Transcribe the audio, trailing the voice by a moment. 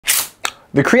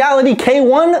The Creality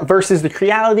K1 versus the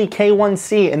Creality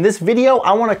K1C. In this video,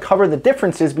 I want to cover the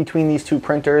differences between these two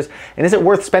printers, and is it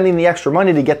worth spending the extra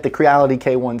money to get the Creality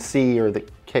K1C or the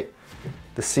K,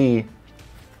 the C,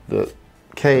 the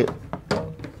K,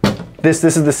 this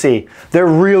is the C. They're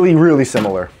really, really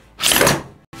similar.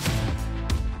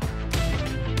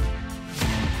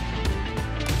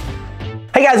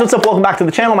 Hey guys, what's up? Welcome back to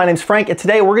the channel. My name's Frank, and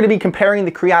today we're going to be comparing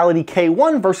the Creality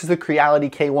K1 versus the Creality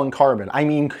K1 Carbon. I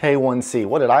mean K1C.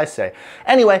 What did I say?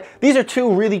 Anyway, these are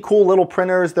two really cool little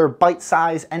printers. They're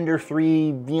bite-sized Ender 3,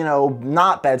 you know,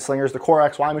 not bed slingers, the Core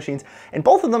XY machines, and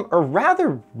both of them are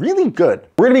really good.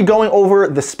 We're going to be going over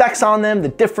the specs on them, the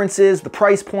differences, the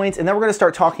price points, and then we're going to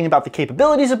start talking about the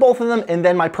capabilities of both of them, and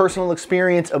then my personal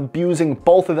experience abusing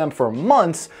both of them for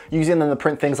months, using them to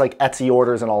print things like Etsy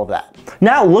orders and all of that.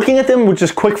 Now, looking at them with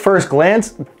just quick first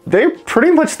glance, they're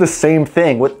pretty much the same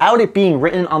thing. Without it being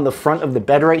written on the front of the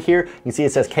bed right here, you can see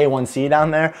it says K1C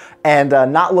down there, and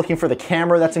not looking for the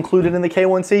camera that's included in the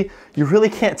K1C, you really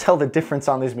can't tell the difference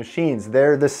on these machines.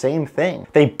 They're the same thing.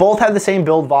 They both have the same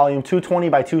build volume, 220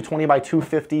 by 220 by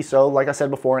 250, so like I said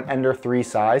before, an Ender 3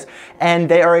 size, and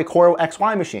they are a Core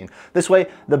XY machine. This way,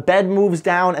 the bed moves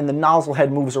down and the nozzle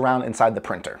head moves around inside the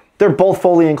printer. They're both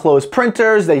fully enclosed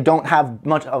printers. They don't have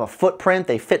much of a footprint.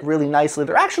 They fit really nicely.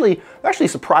 They're actually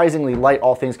surprisingly light,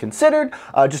 all things considered.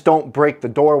 Just don't break the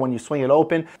door when you swing it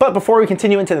open. But before we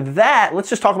continue into that, let's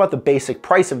just talk about the basic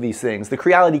price of these things. The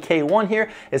Creality K1 here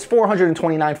is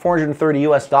 $430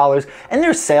 US, and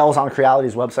there's sales on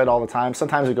Creality's website all the time.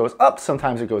 Sometimes it goes up,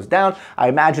 sometimes it goes down. I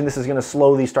imagine this is going to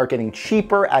slowly start getting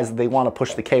cheaper as they want to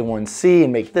push the K1C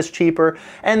and make this cheaper.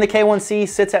 And the K1C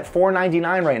sits at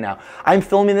 $499 right now. I'm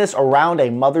filming this around a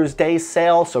Mother's Day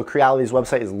sale, so Creality's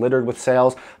website is littered with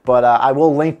sales, but I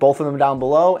will link both of them down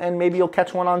below, and maybe you'll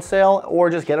catch one on sale or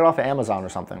just get it off of Amazon or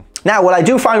something. Now, what I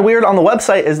do find weird on the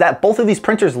website is that both of these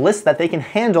printers list that they can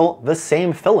handle the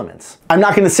same filaments. I'm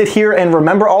not going to sit here and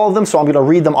remember all of them, so I'm going to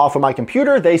read them off of my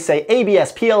computer. They say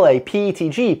ABS, PLA,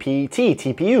 PETG, PET,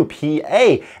 TPU,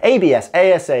 PA, ABS,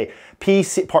 ASA,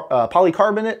 PC,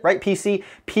 polycarbonate, right? PC,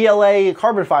 PLA,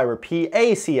 carbon fiber,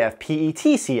 PACF,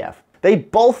 PETCF. They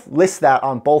both list that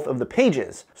on both of the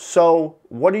pages. So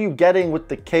what are you getting with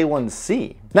the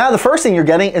K1C? Now, the first thing you're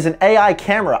getting is an AI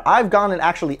camera. I've gone and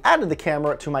actually added the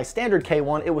camera to my standard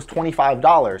K1. It was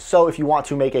 $25. So if you want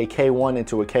to make a K1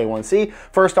 into a K1C,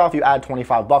 first off, you add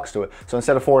 25 bucks to it. So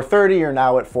instead of $430, you're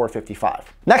now at $455.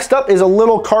 Next up is a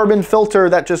little carbon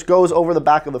filter that just goes over the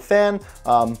back of the fan.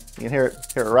 You can hear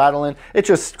it rattling. It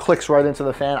just clicks right into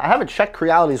the fan. I haven't checked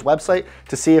Creality's website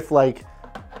to see if it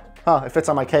fits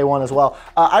on my K1 as well.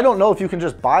 I don't know if you can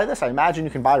just buy this. I imagine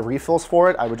you can buy refills for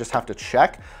it. I would just have to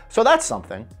check. So that's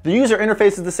something. The user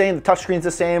interface is the same, the touchscreen's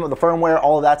the same, the firmware,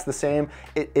 all of that's the same.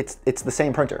 It's the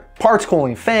same printer. Parts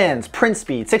cooling, fans, print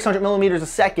speed, 600 millimeters a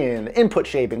second, input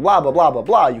shaping, blah, blah, blah, blah,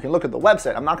 blah. You can look at the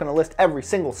website. I'm not gonna list every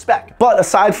single spec. But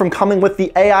aside from coming with the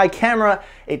AI camera,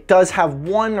 it does have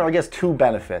one, or I guess two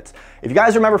benefits. If you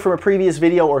guys remember from a previous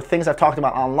video or things I've talked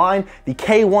about online, the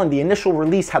K1, the initial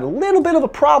release, had a little bit of a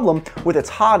problem with its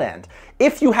hot end.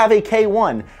 If you have a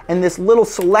K1 and this little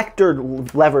selector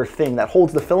lever thing that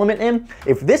holds the filament in,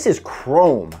 if this is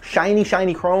chrome, shiny,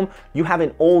 shiny chrome, you have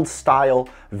an old style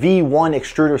V1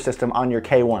 extruder system on your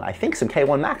K1. I think some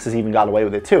K1 Maxes even got away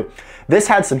with it too. This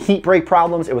had some heat break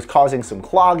problems. It was causing some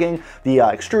clogging. The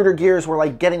extruder gears were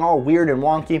like getting all weird and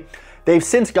wonky. They've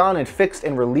since gone and fixed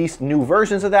and released new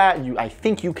versions of that. I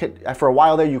think you could, for a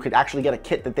while there, you could actually get a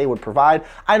kit that they would provide.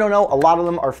 I don't know, a lot of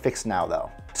them are fixed now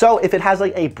though. So if it has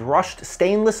like a brushed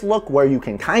stainless look where you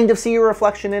can kind of see a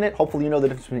reflection in it, hopefully you know the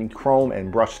difference between chrome and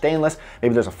brushed stainless.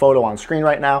 Maybe there's a photo on screen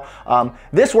right now.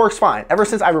 This works fine. Ever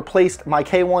since I replaced my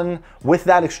K1 with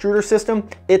that extruder system,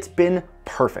 it's been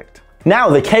perfect. Now,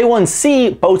 the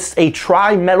K1C boasts a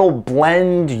tri-metal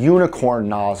blend unicorn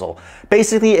nozzle.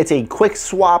 Basically, it's a quick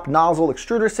swap nozzle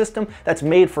extruder system that's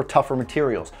made for tougher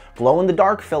materials.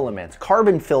 Glow-in-the-dark filaments,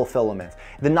 carbon fill filaments.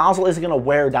 The nozzle isn't going to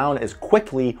wear down as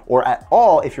quickly or at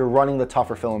all if you're running the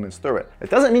tougher filaments through it. It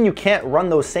doesn't mean you can't run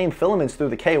those same filaments through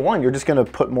the K1. You're just going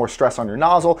to put more stress on your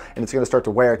nozzle, and it's going to start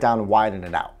to wear it down and widen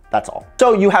it out. That's all.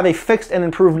 So you have a fixed and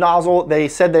improved nozzle. They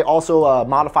said they also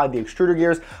modified the extruder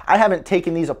gears. I haven't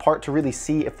taken these apart to really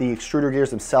see if the extruder gears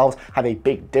themselves have a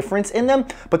big difference in them,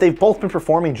 but they've both been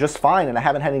performing just fine, and I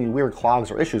haven't had any weird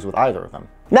clogs or issues with either of them.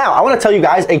 Now, I want to tell you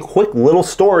guys a quick little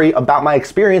story about my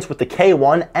experience with the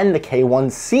K1 and the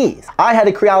K1Cs. I had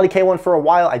a Creality K1 for a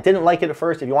while. I didn't like it at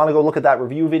first. If you want to go look at that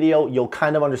review video, you'll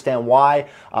kind of understand why.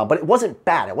 But it wasn't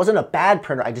bad. It wasn't a bad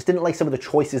printer. I just didn't like some of the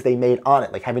choices they made on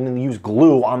it, like having to use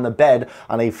glue on the bed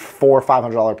on a $400 or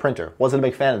 $500 printer. Wasn't a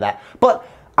big fan of that. But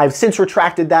I've since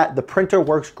retracted that. The printer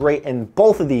works great, and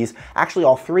both of these, actually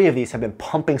all three of these, have been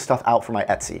pumping stuff out for my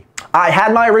Etsy. I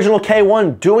had my original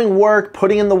K1 doing work,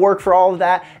 putting in the work for all of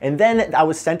that, and then I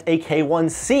was sent a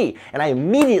K1C, and I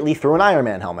immediately threw an Iron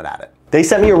Man helmet at it. They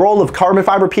sent me a roll of carbon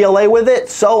fiber PLA with it,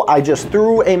 so I just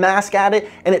threw a mask at it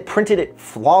and it printed it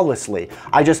flawlessly.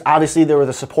 Obviously there were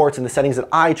the supports and the settings that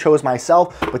I chose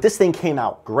myself, but this thing came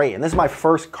out great. And this is my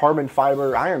first carbon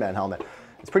fiber Iron Man helmet.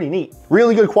 It's pretty neat.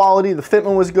 Really good quality, the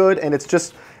fitment was good, and it's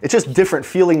just different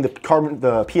feeling the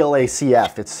PLA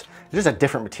CF. It's just a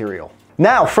different material.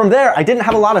 Now, from there, I didn't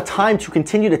have a lot of time to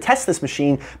continue to test this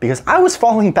machine because I was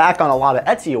falling back on a lot of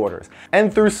Etsy orders.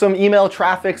 And through some email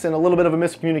traffics and a little bit of a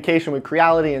miscommunication with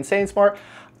Creality and SaneSmart,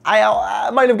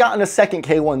 I might have gotten a second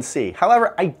K1C.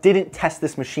 However, I didn't test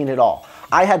this machine at all.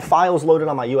 I had files loaded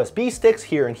on my USB sticks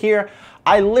here and here.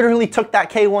 I literally took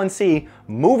that K1C,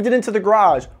 moved it into the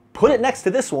garage, put it next to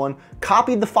this one,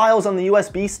 copied the files on the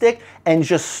USB stick, and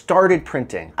just started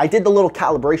printing. I did the little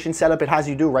calibration setup it has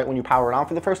you do right when you power it on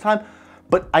for the first time,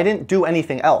 but I didn't do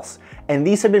anything else. And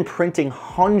these have been printing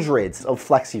hundreds of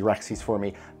Flexi Rexis for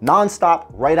me, nonstop,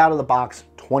 right out of the box,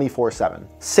 24/7.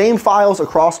 Same files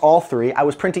across all three. I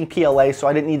was printing PLA, so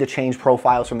I didn't need to change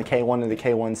profiles from the K1 to the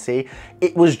K1C.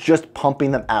 It was just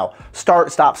pumping them out.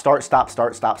 Start, stop, start, stop,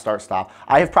 start, stop, start, stop.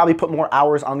 I have probably put more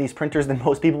hours on these printers than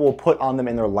most people will put on them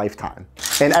in their lifetime.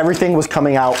 And everything was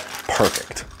coming out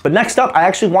perfect. But next up, I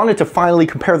actually wanted to finally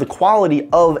compare the quality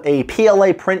of a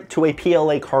PLA print to a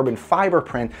PLA carbon fiber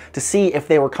print to see if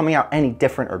they were coming out any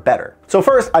different or better. So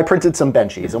first, I printed some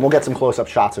benchies, and we'll get some close-up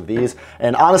shots of these.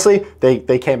 And honestly,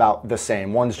 they came out the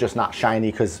same. One's just not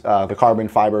shiny because the carbon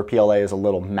fiber PLA is a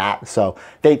little matte, so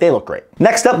they look great.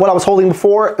 Next up, what I was holding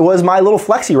before was my little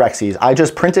Flexi Rexis. I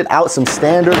just printed out some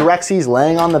standard Rexis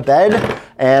laying on the bed,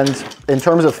 and in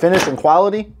terms of finish and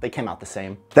quality, they came out the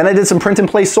same. Then I did some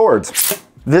print-and-place swords.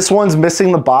 This one's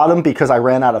missing the bottom because I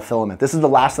ran out of filament. This is the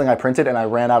last thing I printed and I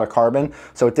ran out of carbon,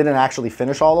 so it didn't actually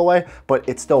finish all the way, but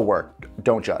it still worked.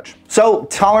 Don't judge. So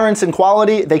tolerance and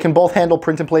quality, they can both handle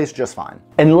print and place just fine.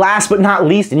 And last but not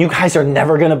least, and you guys are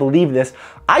never gonna believe this,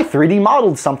 I 3D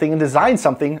modeled something and designed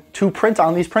something to print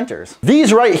on these printers.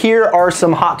 These right here are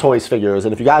some Hot Toys figures,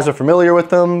 and if you guys are familiar with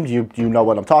them, you know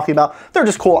what I'm talking about. They're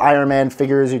just cool Iron Man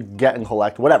figures you get and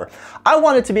collect, whatever. I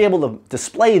wanted to be able to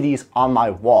display these on my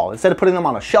wall. Instead of putting them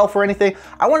on a shelf or anything,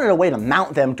 I wanted a way to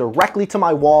mount them directly to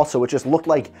my wall so it just looked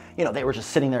like, you know, they were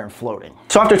just sitting there and floating.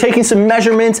 So after taking some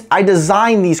measurements, I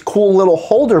designed these cool little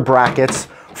holder brackets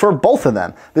for both of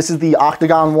them. This is the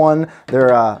octagon one,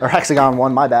 or hexagon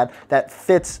one, my bad, that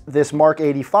fits this Mark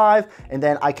 85, and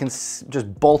then I can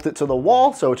just bolt it to the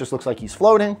wall so it just looks like he's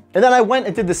floating. And then I went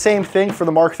and did the same thing for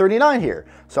the Mark 39 here.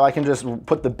 So I can just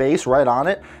put the base right on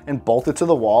it and bolt it to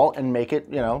the wall and make it,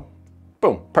 you know,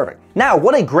 boom, perfect. Now,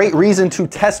 what a great reason to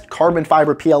test carbon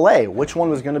fiber PLA. Which one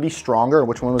was gonna be stronger and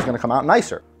which one was gonna come out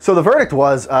nicer? So the verdict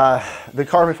was the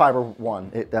carbon fiber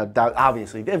won.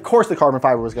 Obviously, of course the carbon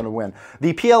fiber was gonna win.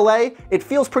 The PLA, it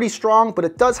feels pretty strong, but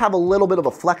it does have a little bit of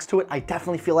a flex to it. I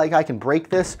definitely feel like I can break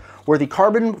this. Where the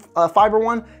carbon fiber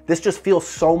one, this just feels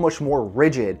so much more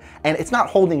rigid, and it's not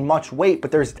holding much weight,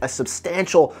 but there's a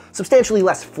substantially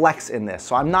less flex in this.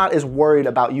 So I'm not as worried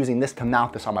about using this to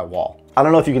mount this on my wall. I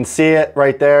don't know if you can see it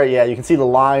right there. Yeah, you can see the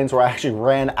lines where I actually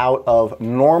ran out of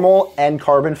normal and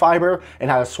carbon fiber and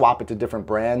had to swap it to different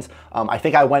brands. I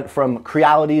think I went from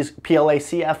Creality's PLA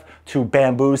CF to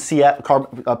Bamboo's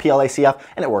PLA CF,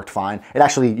 and it worked fine. It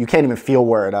actually, you can't even feel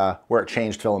where it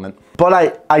changed filament.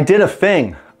 But I did a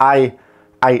thing. I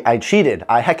cheated.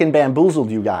 I heckin'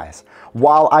 bamboozled you guys.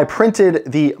 While I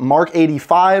printed the Mark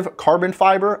 85 carbon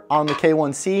fiber on the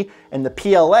K1C and the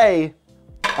PLA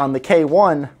on the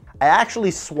K1, I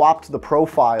actually swapped the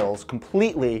profiles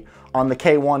completely on the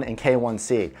K1 and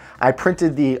K1C. I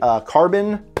printed the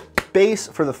carbon base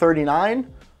for the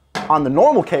 39 on the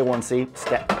normal K1C,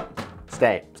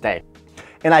 stay.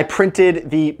 And I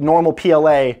printed the normal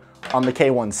PLA on the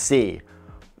K1C.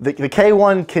 The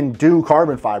K1 can do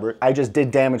carbon fiber. I just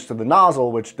did damage to the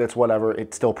nozzle, which that's whatever,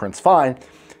 it still prints fine.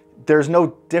 There's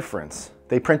no difference.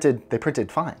 They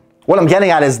printed fine. What I'm getting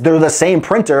at is they're the same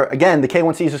printer. Again, the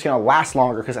K1C is just gonna last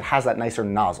longer because it has that nicer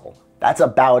nozzle. That's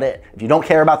about it. If you don't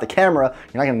care about the camera,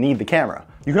 you're not gonna need the camera.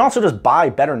 You can also just buy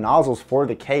better nozzles for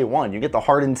the K1. You get the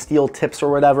hardened steel tips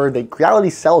or whatever.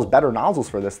 Creality sells better nozzles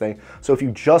for this thing. So if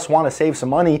you just wanna save some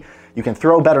money, you can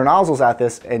throw better nozzles at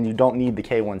this and you don't need the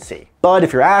K1C. But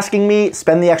if you're asking me,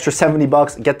 spend the extra 70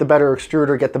 bucks, get the better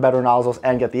extruder, get the better nozzles,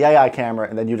 and get the AI camera,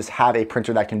 and then you just have a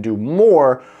printer that can do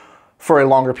more for a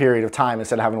longer period of time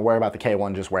instead of having to worry about the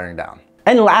K1 just wearing down.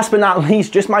 And last but not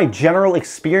least, just my general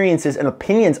experiences and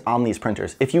opinions on these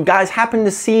printers. If you guys happen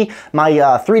to see my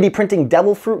 3D printing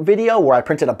devil fruit video where I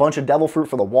printed a bunch of devil fruit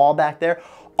for the wall back there,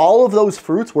 all of those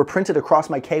fruits were printed across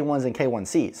my K1s and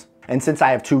K1Cs. And since I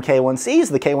have two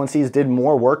K1Cs, the K1Cs did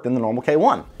more work than the normal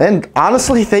K1. And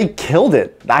honestly, they killed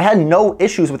it. I had no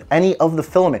issues with any of the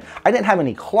filament. I didn't have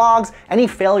any clogs. Any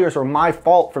failures were my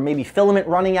fault for maybe filament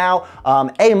running out.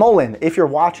 Mullen, if you're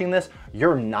watching this,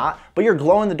 you're not, but your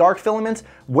glow in the dark filaments,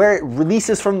 where it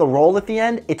releases from the roll at the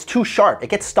end, it's too sharp. It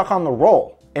gets stuck on the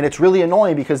roll. And it's really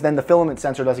annoying because then the filament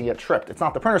sensor doesn't get tripped. It's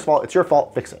not the printer's fault, it's your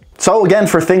fault, fix it. So again,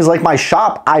 for things like my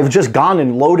shop, I've just gone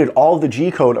and loaded all the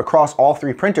G-code across all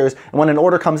three printers. And when an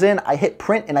order comes in, I hit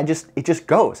print and it just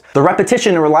goes. The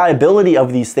repetition and reliability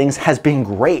of these things has been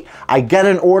great. I get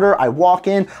an order, I walk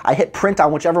in, I hit print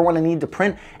on whichever one I need to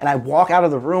print, and I walk out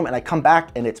of the room and I come back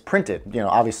and it's printed. You know,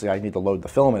 obviously I need to load the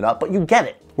filament up, but you get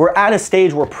it. We're at a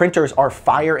stage where printers are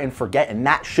fire and forget, and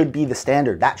that should be the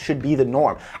standard. That should be the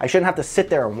norm. I shouldn't have to sit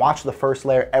there and watch the first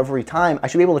layer every time. I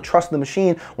should be able to trust the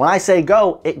machine. When I say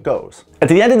go, it goes. At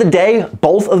the end of the day,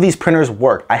 both of these printers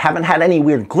work. I haven't had any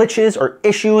weird glitches or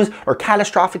issues or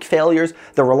catastrophic failures.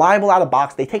 They're reliable out of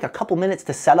box. They take a couple minutes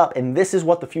to set up, and this is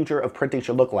what the future of printing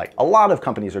should look like. A lot of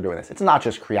companies are doing this. It's not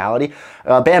just Creality.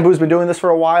 Bamboo's been doing this for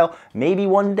a while. Maybe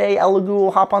one day Elegoo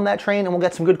will hop on that train and we'll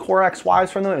get some good Core XYs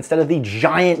from them instead of the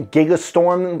giant Giga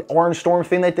Storm, Orange Storm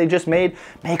thing that they just made.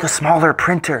 Make a smaller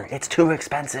printer. It's too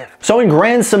expensive. So in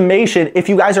grand summation, if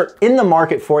you guys are in the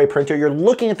market for a printer, you're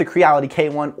looking at the Creality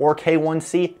K1 or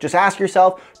K1C, just ask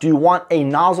yourself, do you want a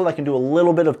nozzle that can do a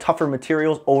little bit of tougher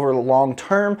materials over the long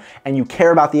term and you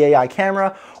care about the AI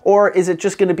camera? Or is it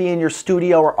just gonna be in your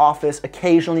studio or office?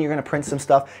 Occasionally you're gonna print some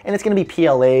stuff and it's gonna be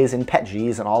PLAs and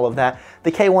PETGs and all of that.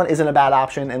 The K1 isn't a bad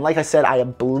option. And like I said, I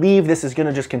believe this is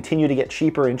gonna just continue to get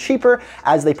cheaper and cheaper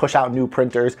as they push out new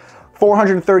printers.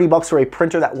 430 bucks for a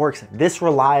printer that works this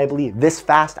reliably, this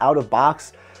fast out of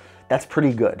box, that's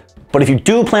pretty good. But if you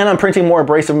do plan on printing more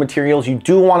abrasive materials, you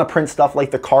do want to print stuff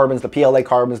like the carbons, the PLA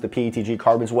carbons, the PETG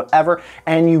carbons, whatever,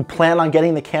 and you plan on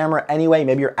getting the camera anyway,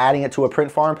 maybe you're adding it to a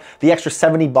print farm, the extra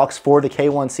 70 bucks for the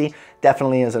K1C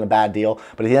definitely isn't a bad deal.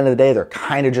 But at the end of the day, they're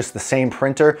kind of just the same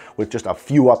printer with just a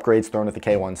few upgrades thrown at the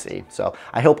K1C. So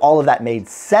I hope all of that made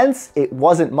sense. It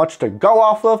wasn't much to go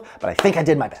off of, but I think I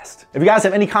did my best. If you guys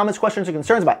have any comments, questions, or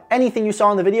concerns about anything you saw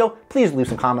in the video, please leave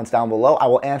some comments down below. I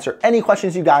will answer any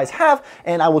questions you guys have,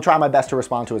 and I will try my best to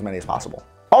respond to as many as possible.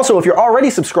 Also, if you're already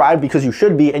subscribed, because you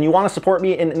should be, and you want to support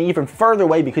me in an even further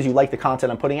way because you like the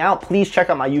content I'm putting out, please check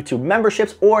out my YouTube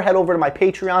memberships or head over to my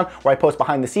Patreon where I post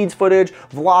behind the scenes footage,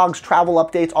 vlogs, travel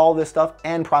updates, all this stuff,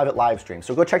 and private live streams.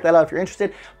 So go check that out if you're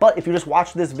interested. But if you just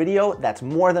watched this video, that's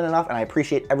more than enough, and I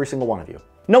appreciate every single one of you.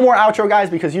 No more outro, guys,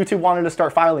 because YouTube wanted to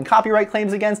start filing copyright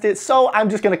claims against it, so I'm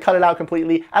just going to cut it out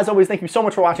completely. As always, thank you so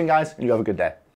much for watching, guys, and you have a good day.